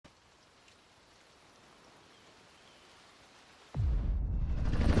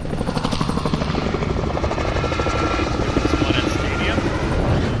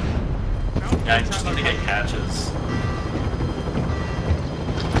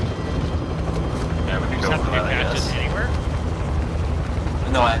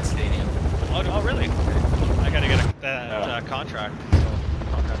No, at Stadium. Oh really? Okay. I gotta get that contract. So,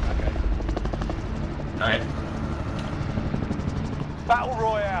 contract that guy. Alright. Battle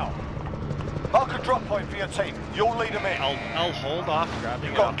Royale. Mark a drop point for your team. You'll lead them in. I'll hold off grabbing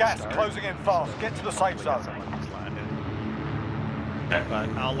You've it got off gas the start. closing in fast. Get to the safe We zone. got someone who's landed. Okay. But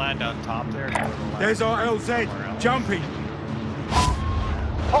I'll land on top there. There's our LZ. Jumping.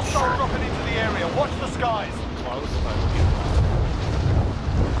 Hostile dropping into the area. Watch the skies. Close, but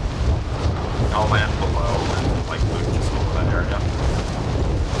I'll land below and like loot just over that area.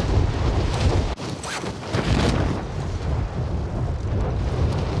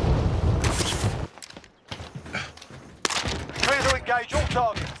 Clear to engage all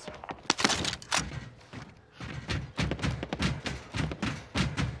targets.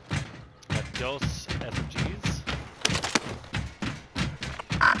 got dose SMGs.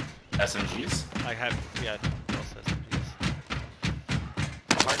 SMGs. I have dose SMGs.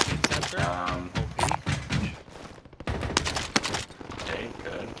 Heartbeat sensor. OP. Okay,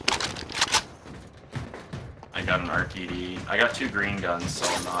 good. I got an RTD. I got 2 green guns, so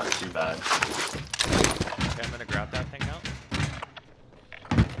not too bad. Okay, I'm gonna grab that thing now.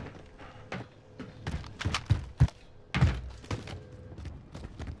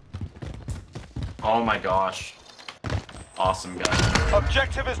 Oh my gosh. Awesome gun.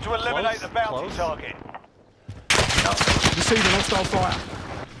 Objective is to eliminate Close, the bounty close. target. Yep. Receiving hostile fire.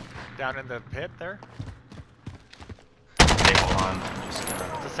 Down in the pit there. Okay, hold on. Just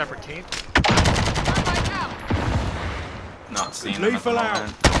It's a separate team. not seeing them at the Lethal out.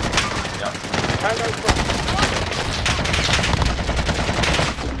 moment. Yep. Okay,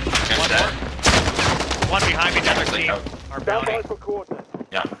 One dead. One behind me, the other Actually, team. out. Our bounty.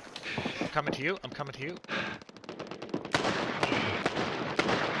 Yeah. I'm coming to you. I'm coming to you.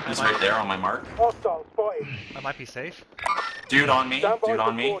 He's right there on my mark. Hostile spotted. I might be safe. Dude on me. Stand by Dude for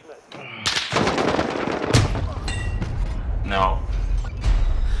on me. coordinates. No.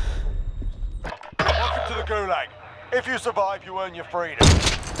 Welcome to the Gulag. If you survive, you earn your freedom.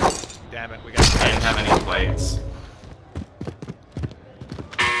 Damn it, we got. I didn't have any plates.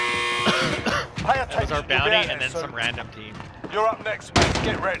 Pay That attention. was our you'll be bounty out and there then some soon. random team. You're up next, mate.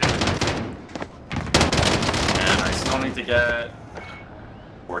 Get ready. And I still need to get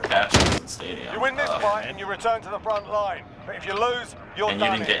 4 catches at Stadium. You win this fight and you return to the front line. But if you lose, you're And you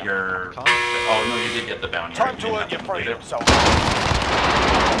done didn't here. get your... Con- Oh, no, you did get the bounty. Time right? to You earn didn't your have complete freedom, it. soldier.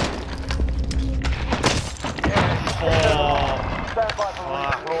 Oh, Stand by for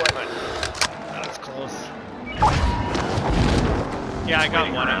redeployment. that was close. Yeah, I got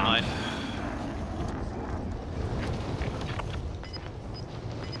waiting one on around. mine.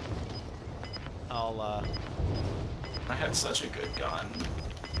 I'll I had such a good gun.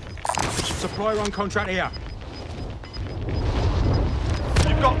 Supply run contract here.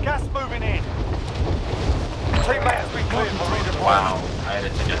 You've got gas moving in. Teammate has been cleared for redeployment. Wow, I had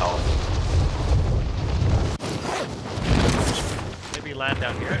to take a health. maybe land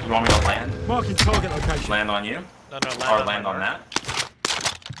down here. You want me to land? Marking target location. Land on you? No, Or land my on mark. that?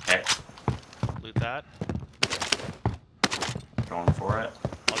 Okay, Loot that. going for it.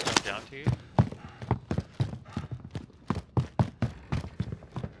 I'll jump down to you.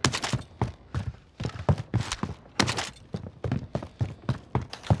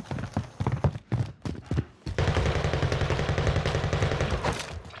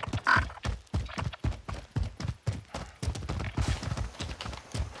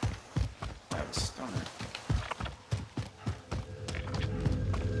 I have a stunner.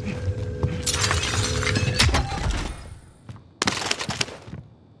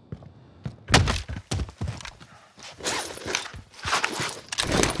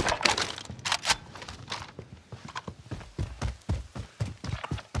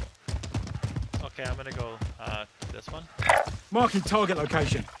 Okay, I'm gonna go this one. Marking target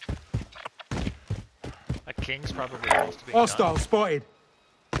location. A king's probably close to being Hostile spotted.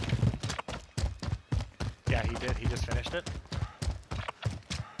 done. Yeah, he did. He just finished it.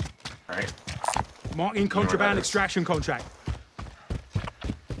 Alright. Marking that contraband is. extraction contract.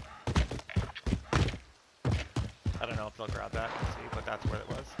 I don't know if they'll grab that. Let's see, but that's where it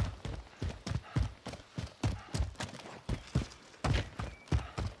was.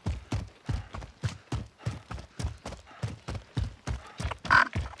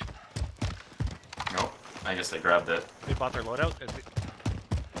 Nope. I guess I grabbed it. They bought their loadout.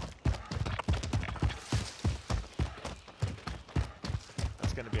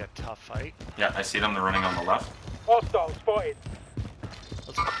 That's gonna be a tough fight. Yeah, I see them. They're running on the left. Hostile spotted.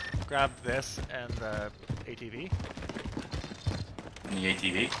 Let's grab this and the ATV. In the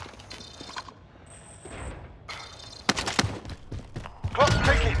ATV. Clock's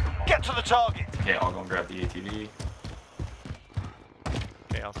Get to the target. Okay, I'll go and grab the ATV.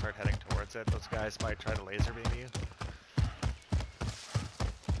 Okay, I'll start heading towards it. Those guys might try to laser beam you.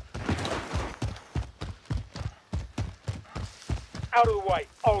 Out of the way.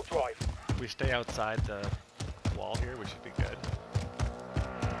 I'll drive. If we stay outside the wall here, we should be good.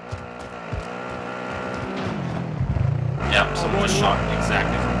 Yeah, someone just shot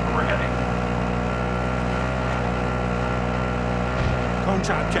exactly from where we're heading.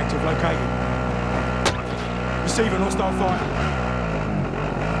 Contract objective located. Receiving hostile fire.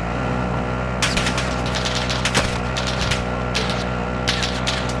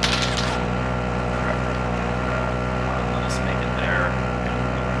 Let us make it there.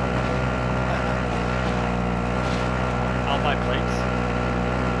 I'll buy plates.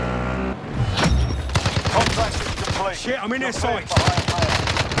 Contract is complete. Shit, I'm in their sights.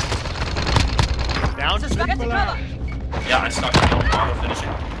 Down. Yeah, I stuck the auto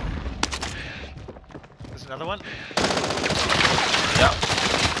finishing. There's another one. Yep,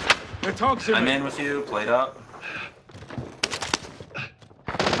 They're targeting I'm me. in with you, plate up.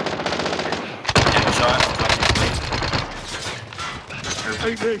 Getting shot, I'll talk to you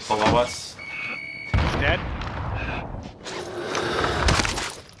Take this. below us. He's dead.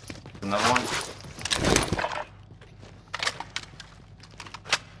 Another one.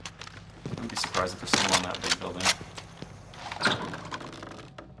 I'd be surprised if there's someone on that big building.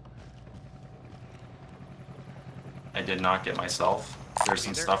 I did not get myself. There's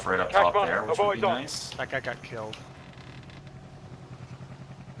some Either. stuff right up Catch top one. there, which would Avoid be dot. nice. That guy got killed.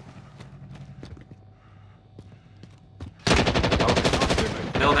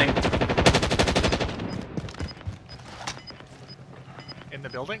 Oh, building. In the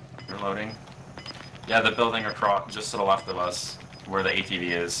building? Reloading. Yeah, the building across, just to the left of us, where the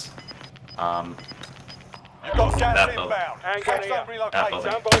ATV is. You've got gas That building. inbound. Hang on Safe here. zone That relocated.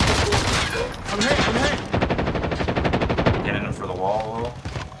 building. Stand by for I'm hit. Getting in for the wall a little.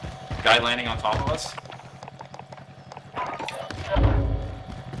 Guy landing on top of us.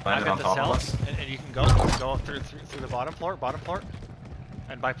 I've Landed got on the top of cells, us. and you can go through the bottom floor,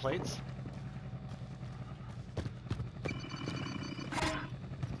 and buy plates.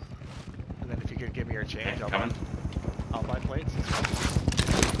 And then if you could give me your change, Okay, coming. I'll buy plates. as well.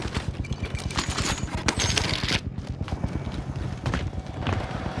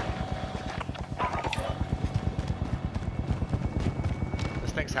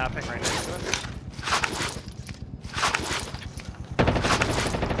 This thing's happening right next to us.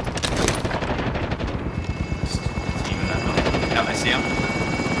 Team in that building. Yeah, I see him.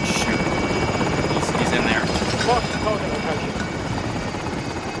 Shoot. He's in there. Mark the target location.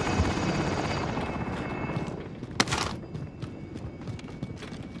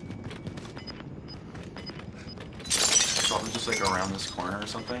 Probably just like around this corner or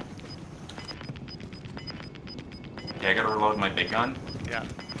something. Yeah, I gotta reload my big gun. Yeah.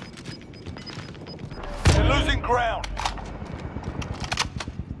 You're losing ground.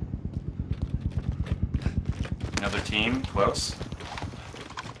 Another team, close.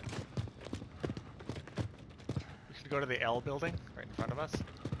 We should go to the L building right in front of us.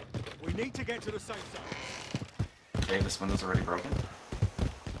 We need to get to the safe zone. Okay, this window's already broken.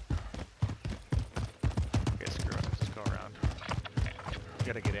 Okay, screw it. Just go around. We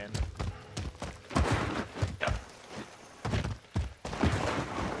gotta get in. Yeah.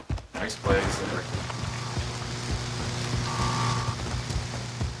 Nice play, Cedric.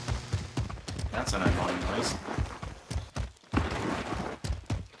 That's an annoying noise.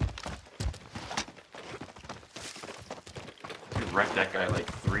 You wrecked that guy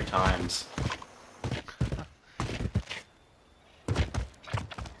like 3 times.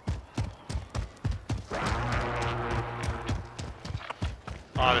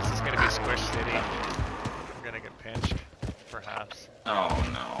 Oh, this is gonna be Squish City. We're gonna get pinched, perhaps. Oh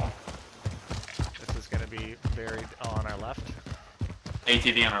no. This is gonna be buried on our left.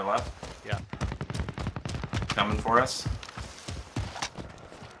 ATV on our left, Yeah. coming for us.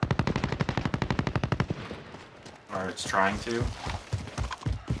 Or it's trying to.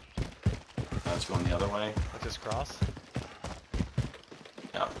 That's going the other way. Let's just cross.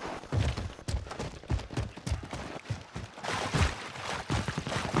 Yeah.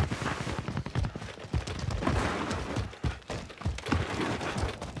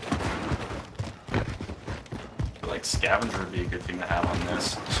 Like scavenger would be a good thing to have on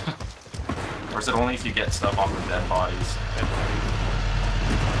this. Or is it only if you get stuff off of dead bodies?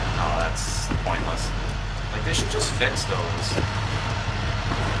 Oh, that's pointless. Like they should just fix those.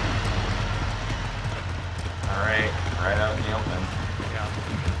 Alright, right out in the open. Yeah.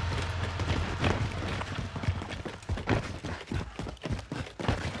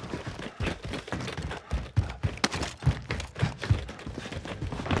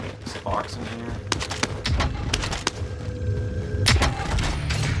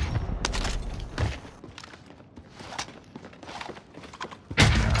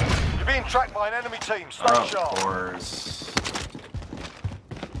 being tracked by an enemy team. Stay Of sharp. course.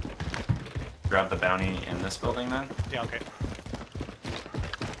 Grab the bounty in this building then. Yeah, okay.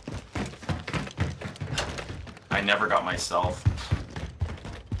 I never got myself.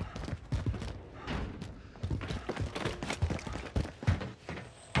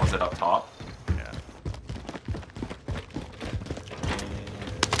 Was it up top? Yeah.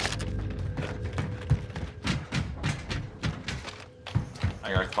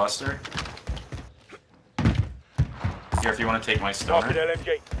 I got a cluster. Here, if you want to take my Marking stoner,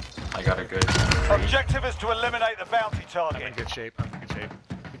 LMG. I got a good. Objective is to eliminate the bounty I'm in target. good shape. I'm in good shape.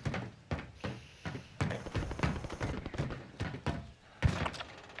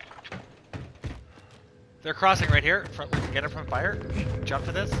 They're crossing right here. Front, we can get it from fire. Jump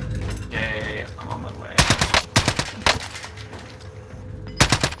to this. Yay, I'm on my way.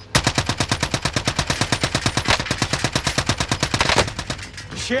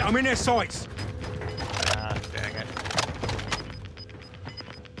 Shit, I'm in their sights. Ah, dang it.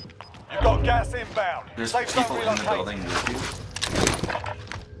 You've got gas inbound. There's Safe zone people in the relocated. building with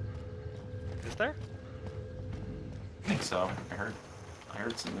you. Is there? I think so. I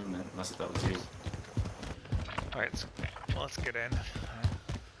heard some movement, unless that was you. Alright, so let's get in.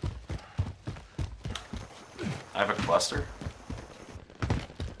 I have a cluster.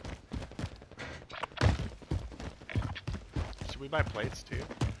 Should we buy plates too?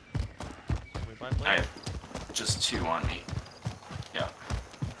 Should we buy I plates? have just 2 on me. Yeah.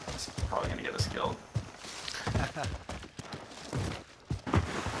 It's probably gonna get us killed.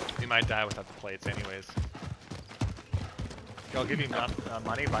 We might die without the plates anyways. I'll give you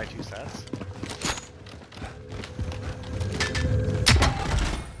money, buy 2 sets.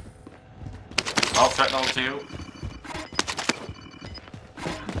 Oh, fentanyl too.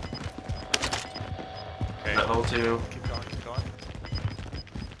 Okay, Fentanyl too. keep going, keep going.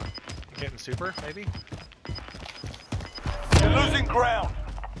 Getting super, maybe? You're losing ground.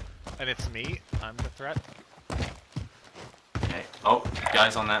 And it's me, I'm the threat. Okay. Oh,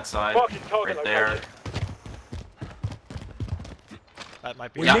 guys on that side. Marking target Right there. location. That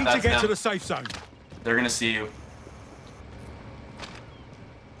might be We Yeah, need to that's get to them. the safe zone. They're gonna see you.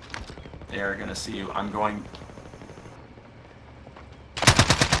 They are gonna see you. I'm going.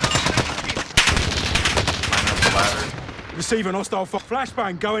 Climbing up the ladder. Receiving hostile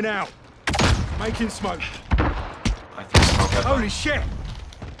flashbang going out. Making smoke. I think smoke up. Holy shit!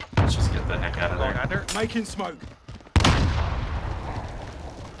 Let's just get the heck out of going there. under. Making smoke.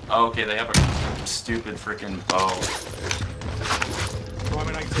 Oh, okay, they have a stupid freaking bow. I'm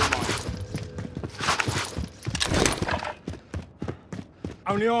in 18 miles.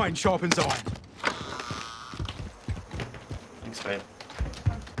 Only iron sharpens iron. Thanks, babe.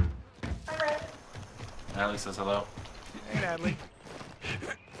 Natalie says hello. Hey, Natalie.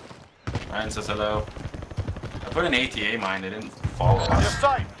 Ryan says hello. I put an ATA mine, they didn't follow You're us.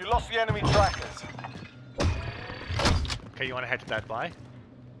 safe. You lost the enemy trackers. Okay, you want to head to that buy?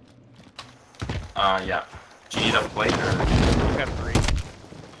 Yeah. Do you need a plate or? We've got 3.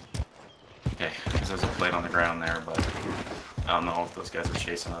 Okay, because there's a plate on the ground there, but I don't know if those guys are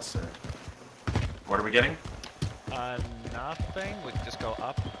chasing us or. What are we getting? Nothing. We can just go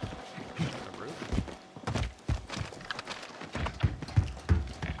up the roof.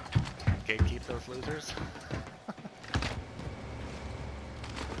 Gatekeep those losers.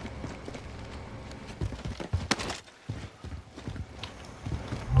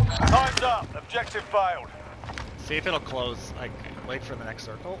 Time's up. Objective failed. See if it'll close. Like, wait for the next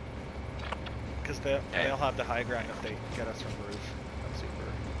circle. Because they'll have the high ground if they get us from the roof. That's super.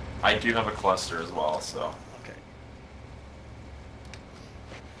 I do have a cluster as well, so. Okay.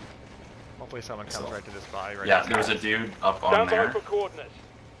 Hopefully someone comes So- right to this buy right Yeah, now. there's a dude up on Stand by there for coordinates.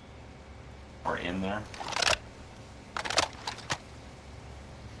 or in there.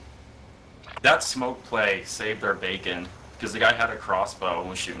 That smoke play saved our bacon because the guy had a crossbow and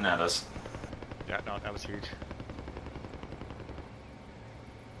was shooting at us. Yeah, no, that was huge.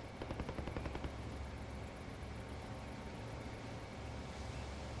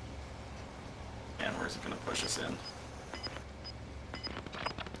 And where's it gonna push us in?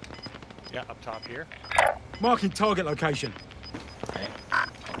 Yeah, up top here. Marking target location. Okay, I'll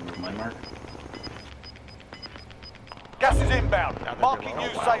remove my mark. Gas is inbound. Now that Marking they're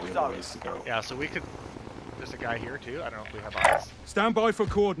new low. Wow, safe we have a zone. ways to go. Yeah, so we could. There's a guy here too. I don't know if we have eyes. Stand by for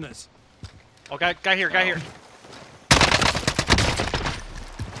coordinates. Oh, guy here, guy Oh. here.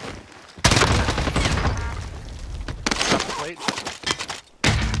 Drop the plate.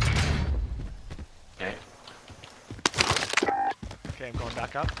 Okay, Okay, I'm going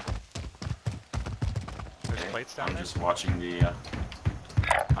back up. There's okay. plates down I'm there. just watching the.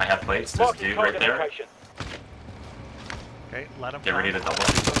 I have plates. There's a Marking dude right target there. location. Okay, let him Get ready to come. double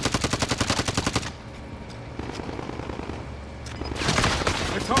shoot them.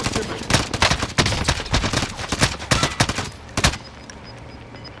 They're targeting me.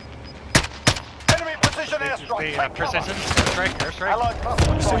 Enemy precision airstrike. The Take cover. precision airstrike. Allied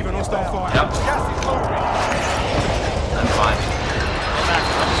cluster Receiving strike hostile inbound. fire. Yep, Gas is moving. that's fine. Go back.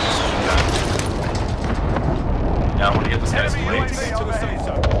 Yeah, I want to get this guy's Enemy plates. UAV To the overhead. safe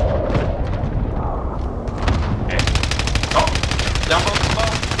zone. Okay. Oh, down below.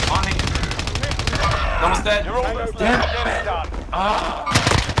 On me. Almost dead. You're almost Damn there. Get it done. Ah.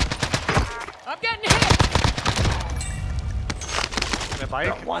 I'm getting hit! The bike.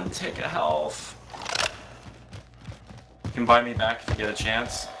 Got 1 tick of health. You can buy me back if you get a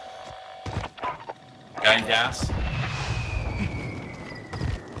chance. Guy in gas.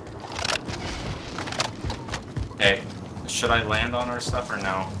 Hey, should I land on our stuff or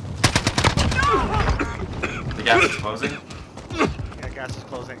no? The gas is closing? Yeah, gas is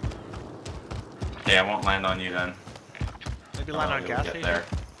closing. Okay, I won't land on you then. Maybe land on You'll gas get station. there.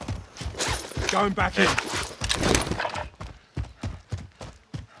 Going back in.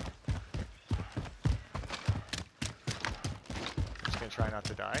 Just gonna try not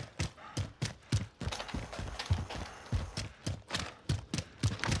to die.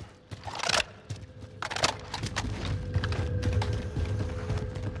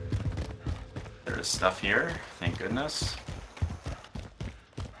 There's stuff here, thank goodness.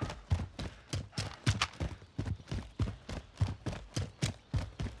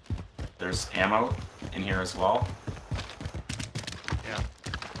 There's ammo in here as well. Yeah,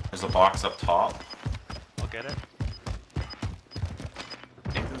 There's a box up top. I'll get it. I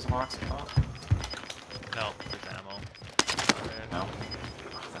think there's a box up top. No, there's ammo. No.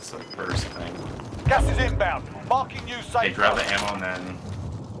 That's the first thing. Gas is inbound. Marking new Hey, safe grab zone. the ammo and then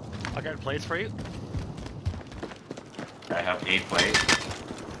I'll get plates for you. I have a plate.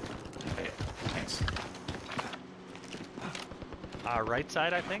 Okay, thanks. Right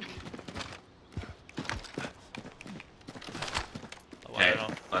side, I think. Oh, I Okay, don't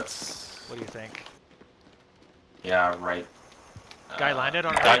know. let's. What do you think? Yeah, right. Guy landed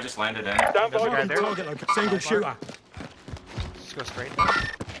on Guy right. just landed in. Stand There's a by. guy there. Target location. Single shooter. Just go straight. Or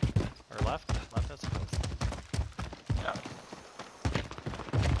left. Left, I suppose. Yeah.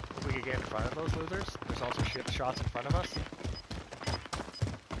 If we could get in front of those losers. There's also shots in front of us.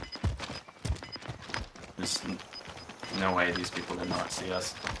 There's no way these people did not see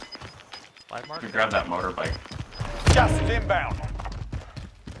us. 5 mark. You grab that motorbike. Gas is inbound.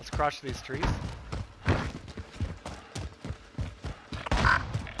 Let's crush these trees.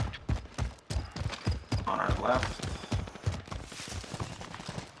 On our left.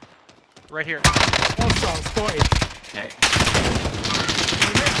 Right here. Hostile spotted. Okay.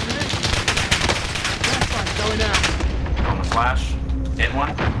 Flashbang going out. On the flash. Hit one.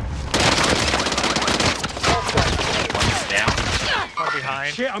 One's down. One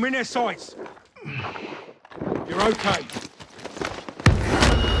behind. Shit, I'm in their sights. You're okay.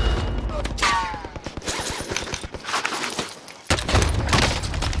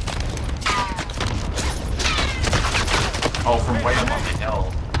 Oh, from way up on the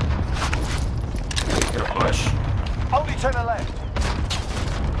hill. Get a push. Only 10 are left.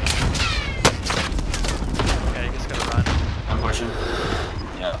 Yeah, you just gotta run. I'm pushing.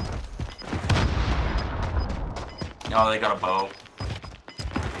 Yeah. Oh, they got a bow.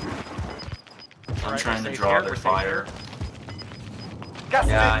 I'm Alright, trying we're to safe draw here, their we're safe fire. Gas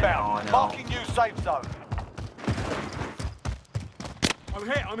Yeah, is I inbound. know. Marking new safe zone. I'm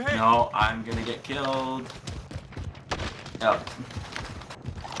hit, I'm hit. No, I'm gonna get killed. Yep.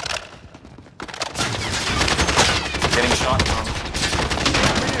 Getting shot from.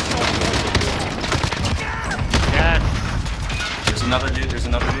 Yes. There's another dude.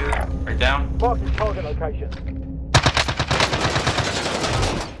 Right down. Marking target location.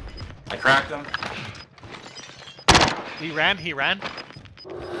 I cracked him. He ran. I'm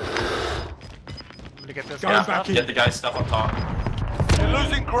gonna get this Going guy back stuff. in. Get the guy stuff up top. You're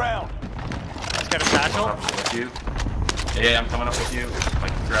losing ground. Let's get a Coming satchel. up with you. Yeah, I'm coming up with you. I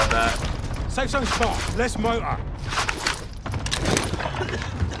can grab that. Safe zone spot. Less motor.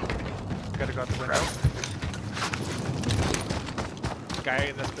 Gotta go out the window. Guy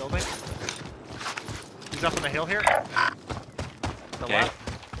in this building. He's up on the hill here. The Okay. left.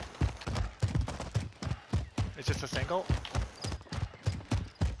 It's just a single.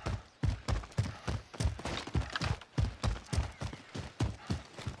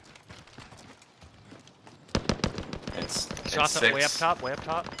 It's Shots up, six. way up top, way up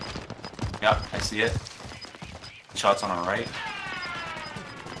top. Yep, I see it. Shots on our right.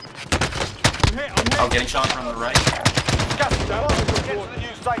 I'm hit. Oh, getting shot from the right. Gas is closing. Get to the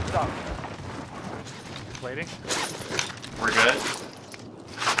new safe zone. Waiting. We're good.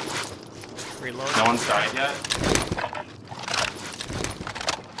 Reload. No one's died yet.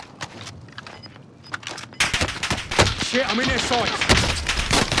 Shit, I'm in their sights.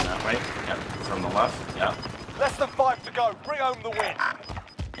 That way. Yep. From the left. Yeah. Less than 5 to go. Bring home the win.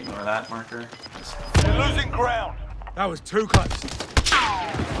 Ignore that marker. You're losing ground. That was too close.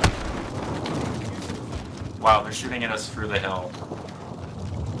 Wow, they're shooting at us through the hill.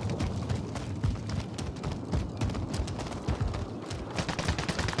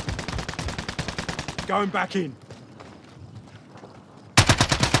 Going back in.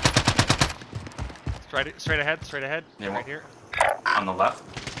 Straight ahead, straight ahead. Yeah, right well- here. On the left.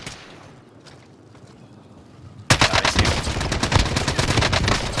 Yeah, I see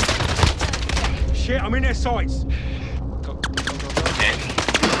him. Shit, I'm in their sights. Go. Okay.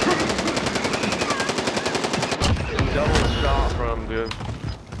 Double shot from the.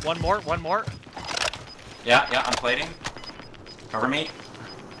 One more. Yeah, I'm plating. Cover me.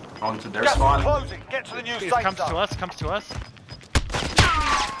 Going to their Gas is spawn. closing. Get to the new He safe comes to zone. us,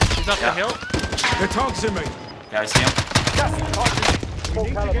 He's up the Yeah. hill. They're targeting me. Yeah, I see him. Gas is closing. We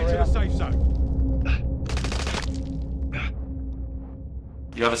need to get to the safe zone.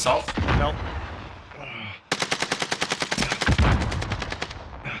 You have assault? Nope.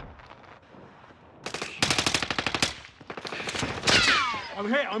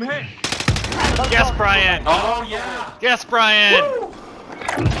 I'm hit. Yes, Brian. Oh yeah. Yes, Brian. Woo!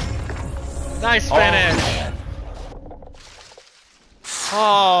 Nice Oh, finish. man.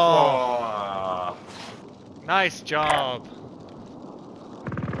 Oh, Oh. nice job.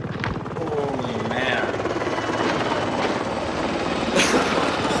 Holy man.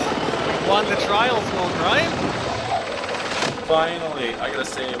 Won the trials mode, Brian. Finally, I gotta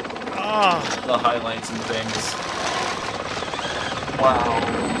save Oh, the highlights and things. Wow.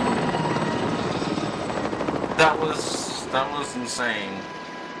 That was insane.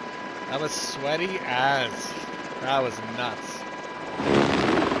 that was sweaty as. That was nuts.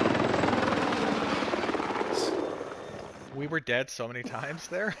 We were dead so many times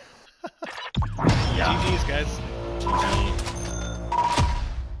there. Yeah. GG's, guys.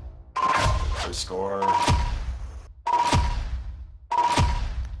 Good score.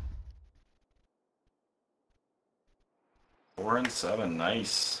 4 and 7,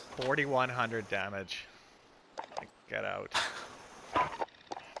 nice. 4,100 damage. Get out.